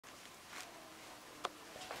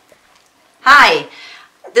Hi,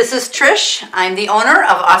 this is Trish. I'm the owner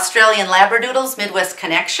of Australian Labradoodles Midwest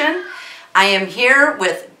Connection. I am here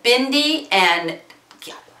with Bindi and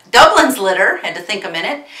Dublin's litter. Had to think a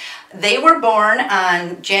minute. They were born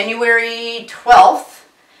on January 12th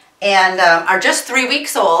and are just 3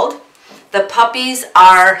 weeks old. The puppies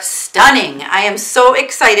are stunning. I am so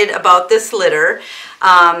excited about this litter.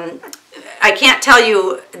 I can't tell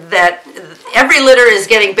you that every litter is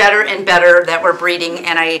getting better and better that we're breeding,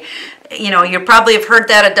 and you probably have heard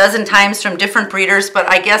that a dozen times from different breeders, but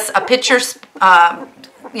I guess a picture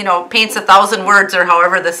paints 1,000 words, or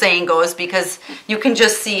however the saying goes, because you can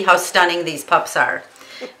just see how stunning these pups are.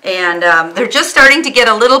 And they're just starting to get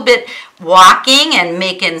a little bit walking and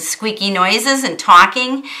making squeaky noises and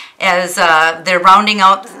talking as they're rounding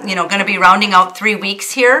out, going to be rounding out 3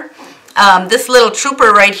 weeks here. This little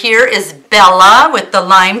trooper right here is Bella with the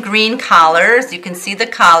lime green collar. As you can see the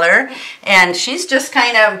collar, and she's just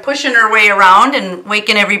kind of pushing her way around and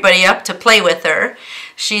waking everybody up to play with her.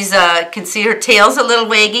 She's can see her tail's a little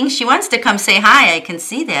wagging. She wants to come say hi. I can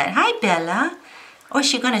see that. Hi, Bella. Oh,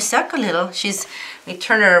 she's going to suck a little. Let me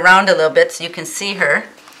turn her around a little bit so you can see her.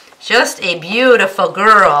 Just a beautiful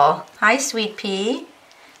girl. Hi, sweet pea.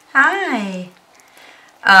 Hi.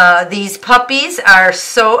 These puppies are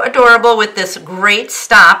so adorable with this great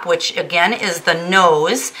stop, which again is the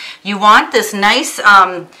nose. You want this nice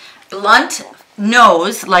blunt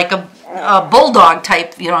nose, like a bulldog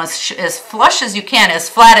type, as flush as you can, as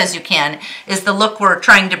flat as you can, is the look we're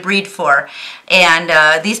trying to breed for.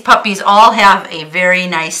 And these puppies all have a very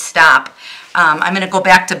nice stop. I'm going to go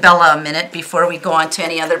back to Bella a minute before we go on to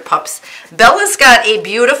any other pups. Bella's got a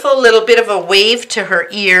beautiful little bit of a wave to her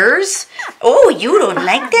ears. Oh, you don't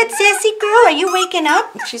like that, sassy girl? Are you waking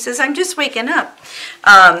up? She says, I'm just waking up.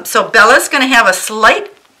 So Bella's going to have a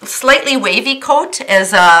slightly wavy coat,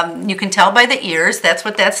 as you can tell by the ears. That's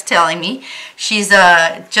what that's telling me. She's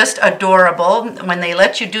just adorable. When they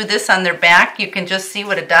let you do this on their back, you can just see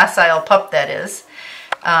what a docile pup that is.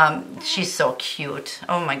 She's so cute.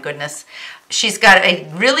 Oh my goodness. She's got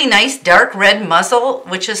a really nice dark red muzzle,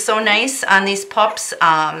 which is so nice on these pups.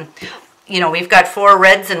 We've got 4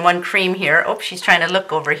 reds and 1 cream here. Oh, she's trying to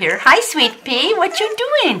look over here. Hi, sweet pea. What you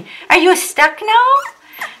doing? Are you stuck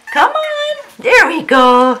now? Come on. There we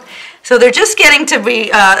go. So they're just getting to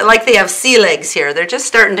be like they have sea legs here. They're just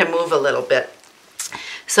starting to move a little bit.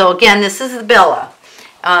 So again, this is Bella.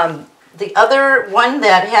 The other one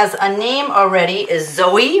that has a name already is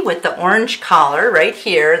Zoe with the orange collar right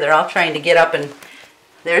here. They're all trying to get up, and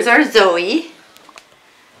there's our Zoe.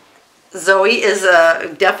 Zoe is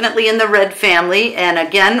definitely in the red family, and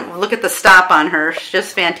again, look at the stop on her. She's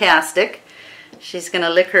just fantastic. She's going to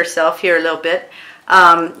lick herself here a little bit.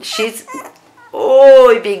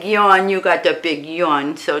 Oh, big yawn. You got the big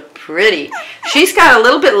yawn. So pretty. She's got a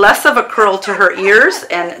little bit less of a curl to her ears,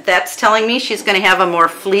 and that's telling me she's going to have a more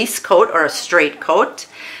fleece coat or a straight coat.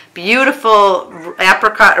 Beautiful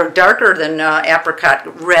apricot, or darker than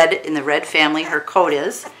apricot red in the red family, her coat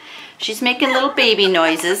is. She's making little baby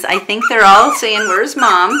noises. I think they're all saying, where's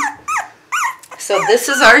mom? So this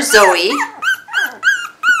is our Zoe.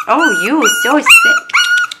 Oh, you so sick.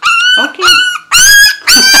 Okay.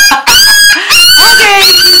 Okay,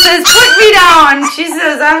 she says, put me down. She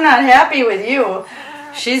says, I'm not happy with you.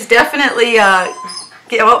 She's definitely,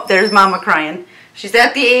 oh, there's Mama crying. She's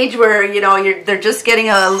at the age where, they're just getting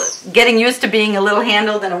used to being a little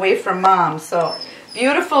handled and away from mom. So,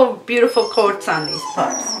 beautiful, beautiful coats on these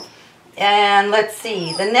pups. And let's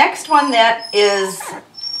see, the next one that is,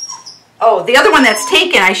 oh, the other one that's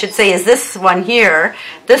taken, I should say, is this one here.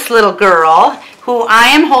 This little girl, who I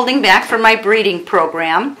am holding back for my breeding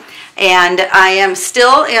program. And I am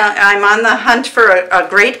still, I'm on the hunt for a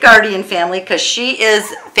great guardian family, because she is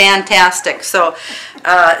fantastic. So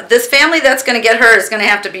this family that's going to get her is going to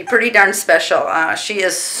have to be pretty darn special. She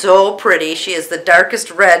is so pretty. She is the darkest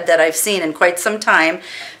red that I've seen in quite some time.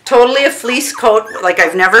 Totally a fleece coat like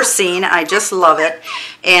I've never seen. I just love it.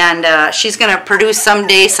 And she's going to produce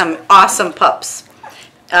someday some awesome pups.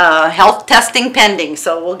 Health testing pending,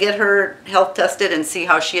 so we'll get her health tested and see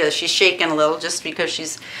how she is. She's shaking a little just because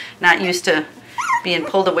she's not used to being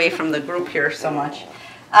pulled away from the group here so much.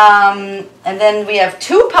 And then we have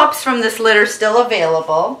 2 pups from this litter still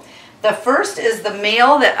available. The first is the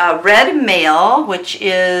male, red male, which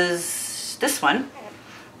is this one.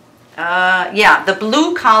 Yeah, the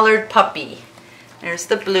blue collared puppy. There's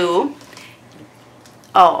the blue.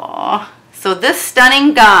 Aww. So this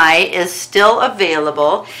stunning guy is still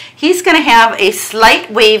available. He's going to have a slight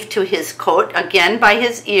wave to his coat, again by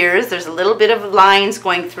his ears. There's a little bit of lines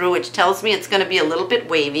going through, which tells me it's going to be a little bit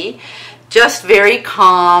wavy. Just very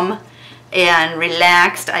calm, and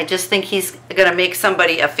relaxed. I just think he's going to make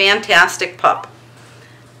somebody a fantastic pup.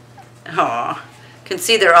 Oh, can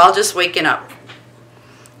see they're all just waking up.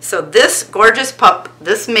 So this gorgeous pup,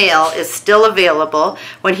 this male, is still available.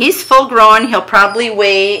 When he's full grown, he'll probably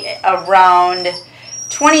weigh around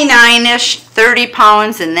 29-ish, 30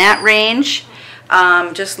 pounds, in that range.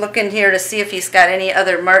 Just looking here to see if he's got any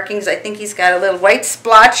other markings. I think he's got a little white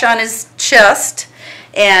splotch on his chest.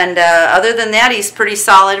 And other than that, he's pretty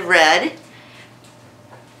solid red.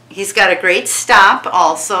 He's got a great stop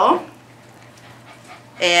also.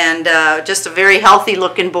 And just a very healthy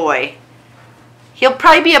looking boy. He'll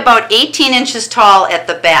probably be about 18 inches tall at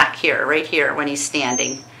the back here, right here, when he's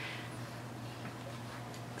standing.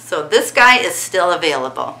 So this guy is still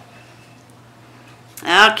available.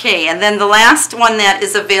 Okay, and then the last one that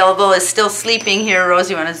is available is still sleeping here.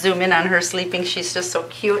 Rose, you want to zoom in on her sleeping? She's just so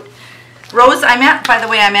cute. Rose, by the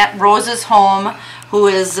way, I'm at Rose's home, who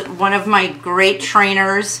is one of my great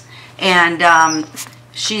trainers, and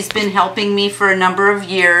she's been helping me for a number of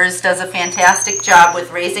years, does a fantastic job with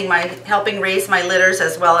helping raise my litters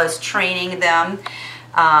as well as training them.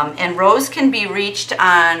 And Rose can be reached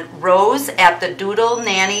on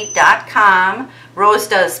rose@thedoodlenanny.com. Rose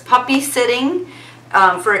does puppy sitting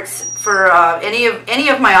for any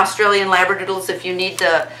of my Australian Labradoodles. If you need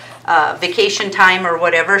the vacation time or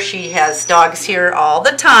whatever, she has dogs here all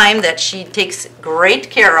the time that she takes great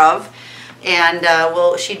care of. And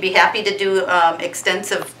she'd be happy to do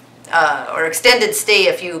extensive or extended stay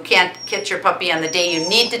if you can't catch your puppy on the day you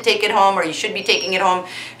need to take it home or you should be taking it home.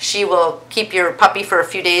 She will keep your puppy for a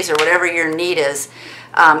few days or whatever your need is.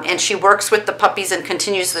 And she works with the puppies and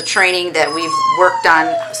continues the training that we've worked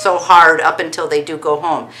on so hard up until they do go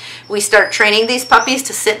home. We start training these puppies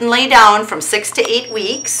to sit and lay down from 6 to 8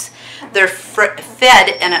 weeks. They're fed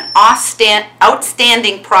in an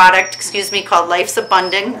outstanding product, called Life's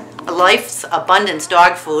Abundance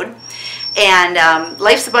dog food. And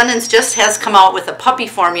Life's Abundance just has come out with a puppy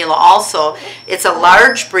formula also. It's a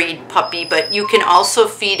large breed puppy, but you can also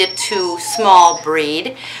feed it to small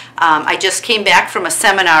breed. I just came back from a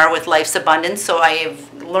seminar with Life's Abundance, so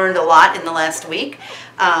I've learned a lot in the last week.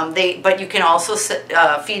 But you can also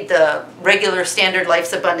feed the regular standard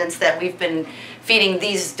Life's Abundance that we've been feeding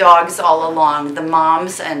these dogs all along. The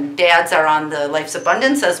moms and dads are on the Life's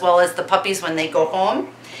Abundance as well as the puppies when they go home.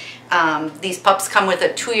 These pups come with a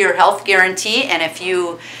 2-year health guarantee, and if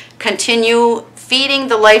you continue feeding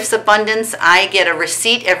the Life's Abundance, I get a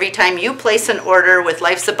receipt every time you place an order with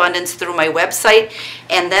Life's Abundance through my website,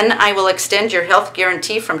 and then I will extend your health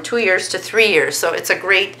guarantee from 2 years to 3 years. So it's a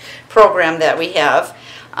great program that we have.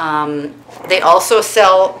 They also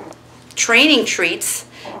sell training treats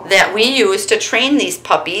that we use to train these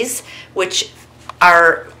puppies, which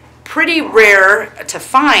are pretty rare to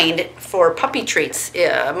find for puppy treats.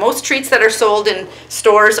 Most treats that are sold in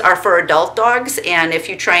stores are for adult dogs, and if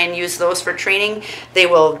you try and use those for training, they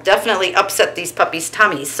will definitely upset these puppies'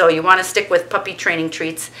 tummies. So you want to stick with puppy training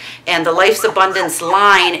treats, and the Life's Abundance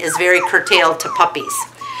line is very curtailed to puppies.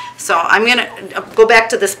 So I'm going to go back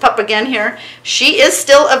to this pup again here. She is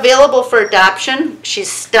still available for adoption.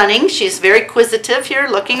 She's stunning. She's very inquisitive here,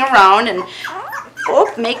 looking around and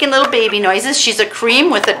making little baby noises. She's a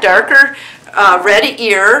cream with a darker red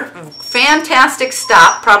ear. Fantastic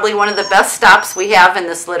stop. Probably one of the best stops we have in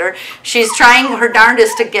this litter. She's trying her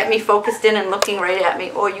darndest to get me focused in and looking right at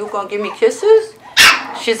me. Oh, you gonna give me kisses?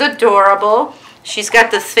 She's adorable. She's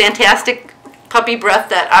got this fantastic puppy breath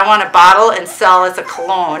that I want to bottle and sell as a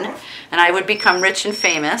cologne, and I would become rich and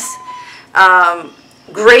famous.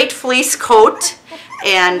 Great fleece coat,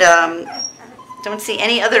 and don't see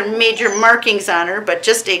any other major markings on her, but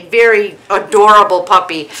just a very adorable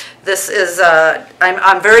puppy. This is,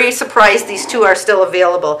 I'm very surprised these two are still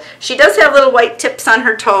available. She does have little white tips on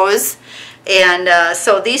her toes, and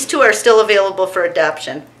so these two are still available for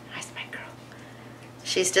adoption.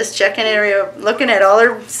 She's just checking area, looking at all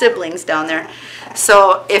her siblings down there.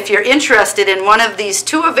 So if you're interested in one of these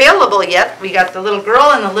two available yet, we got the little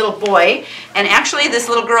girl and the little boy. And actually this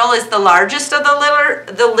little girl is the largest of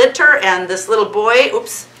the litter, and this little boy,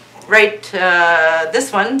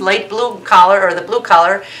 this one, light blue collar, or the blue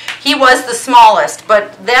collar, he was the smallest.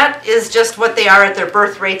 But that is just what they are at their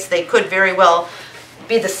birth rates. They could very well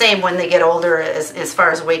be the same when they get older as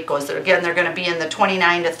far as weight goes. Again, they're going to be in the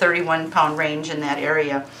 29 to 31 pound range in that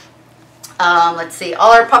area. Let's see,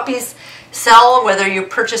 all our puppies sell whether you're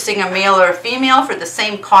purchasing a male or a female for the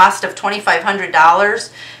same cost of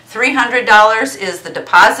 $2,500. $300 is the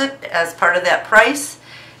deposit as part of that price.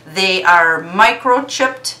 They are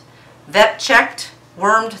microchipped, vet checked,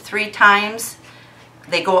 wormed 3 times.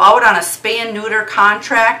 They go out on a spay and neuter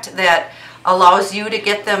contract that allows you to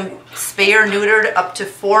get them spay or neutered up to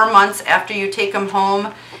 4 months after you take them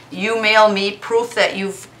home. You mail me proof that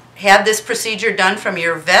you've had this procedure done from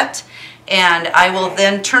your vet, and I will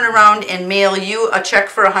then turn around and mail you a check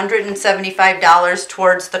for $175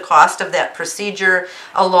 towards the cost of that procedure,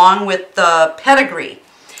 along with the pedigree.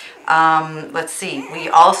 Let's see, we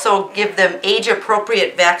also give them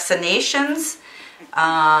age-appropriate vaccinations.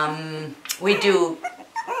 We do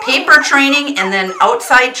paper training and then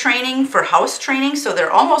outside training for house training, so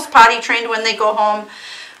they're almost potty trained when they go home.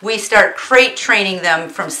 We start crate training them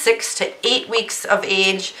from 6 to 8 weeks of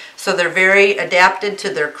age, so they're very adapted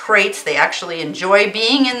to their crates. They actually enjoy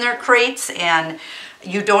being in their crates, and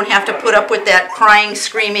you don't have to put up with that crying,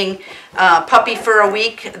 screaming puppy for a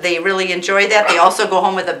week. They really enjoy that. They also go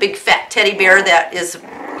home with a big fat teddy bear that is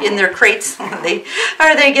in their crates. Are they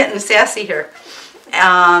getting sassy here?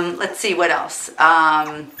 Let's see what else.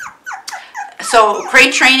 So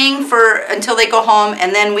crate training for until they go home,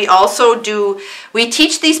 and then we also we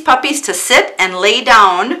teach these puppies to sit and lay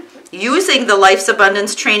down using the Life's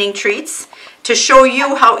Abundance training treats to show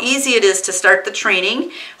you how easy it is to start the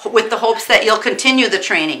training, with the hopes that you'll continue the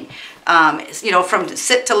training. You know, from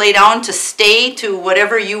sit to lay down to stay to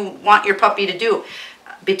whatever you want your puppy to do.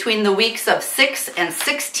 Between the weeks of 6 and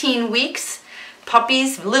 16 weeks,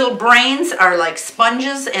 puppies' little brains are like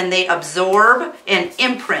sponges, and they absorb and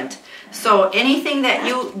imprint. So anything that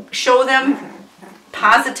you show them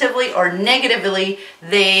positively or negatively,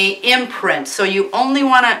 they imprint. So you only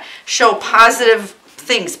want to show positive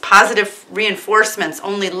things, positive reinforcements,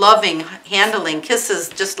 only loving, handling, kisses,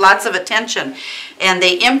 just lots of attention. And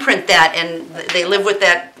they imprint that, and they live with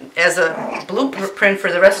that as a blueprint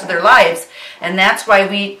for the rest of their lives. And that's why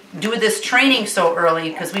we do this training so early,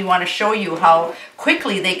 because we want to show you how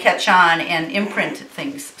quickly they catch on and imprint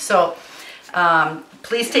things. So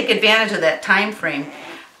please take advantage of that time frame.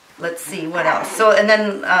 Let's see what else. So, and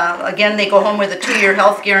then again, they go home with a 2-year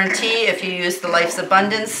health guarantee. If you use the Life's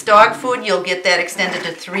Abundance dog food, you'll get that extended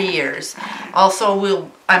to 3 years.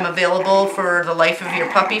 Also, I'm available for the life of your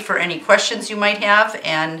puppy for any questions you might have.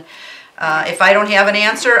 And if I don't have an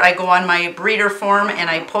answer, I go on my breeder form and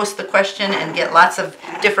I post the question and get lots of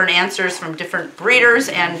different answers from different breeders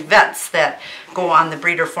and vets that go on the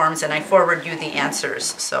breeder forms, and I forward you the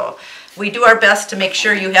answers. So we do our best to make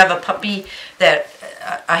sure you have a puppy that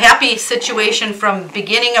a happy situation from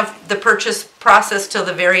beginning of the purchase process till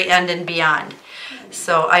the very end and beyond.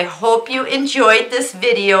 So I hope you enjoyed this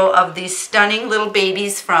video of these stunning little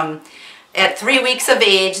babies at 3 weeks of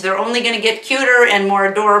age. They're only going to get cuter and more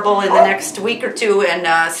adorable in the next week or two,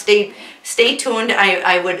 and stay tuned.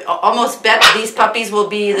 I would almost bet these puppies will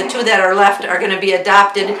be, the 2 that are left are going to be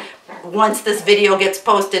adopted once this video gets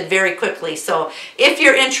posted very quickly. So if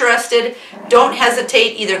you're interested, don't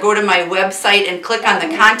hesitate. Either go to my website and click on the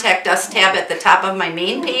Contact Us tab at the top of my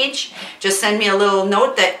main page. Just send me a little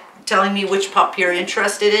note telling me which pup you're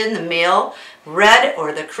interested in, the male red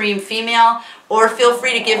or the cream female, or feel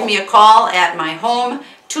free to give me a call at my home,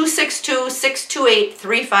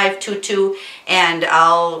 262-628-3522, and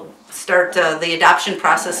I'll start the adoption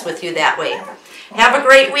process with you that way. Have a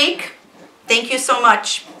great week. Thank you so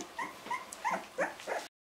much.